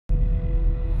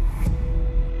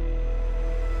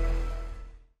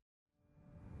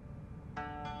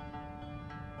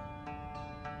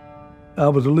I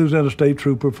was a Louisiana state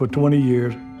trooper for 20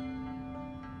 years.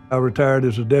 I retired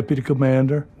as a deputy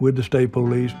commander with the state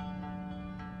police.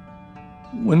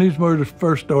 When these murders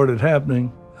first started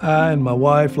happening, I and my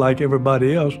wife, like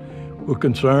everybody else, were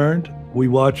concerned. We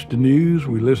watched the news,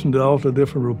 we listened to all the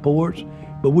different reports,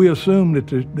 but we assumed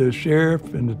that the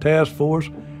sheriff and the task force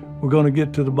were going to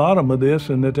get to the bottom of this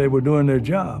and that they were doing their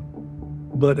job.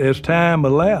 But as time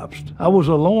elapsed, I was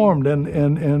alarmed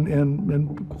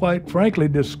and quite frankly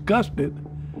disgusted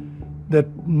that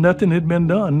nothing had been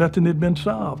done, nothing had been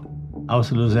solved. I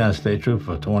was a Louisiana state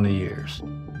trooper for 20 years,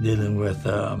 dealing with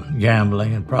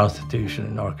gambling and prostitution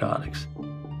and narcotics.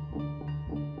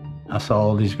 I saw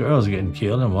all these girls getting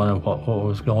killed and wondered what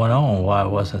was going on, why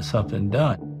wasn't something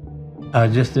done. I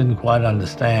just didn't quite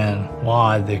understand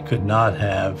why they could not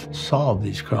have solved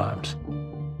these crimes.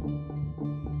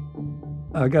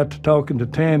 I got to talking to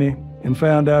Tanny and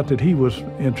found out that he was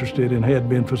interested and had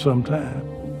been for some time.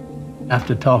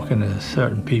 After talking to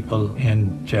certain people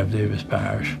in Jeff Davis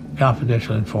Parish,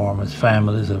 confidential informants,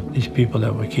 families of these people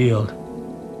that were killed,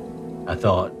 I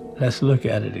thought, let's look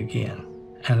at it again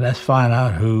and let's find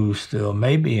out who still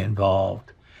may be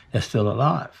involved that's still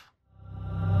alive.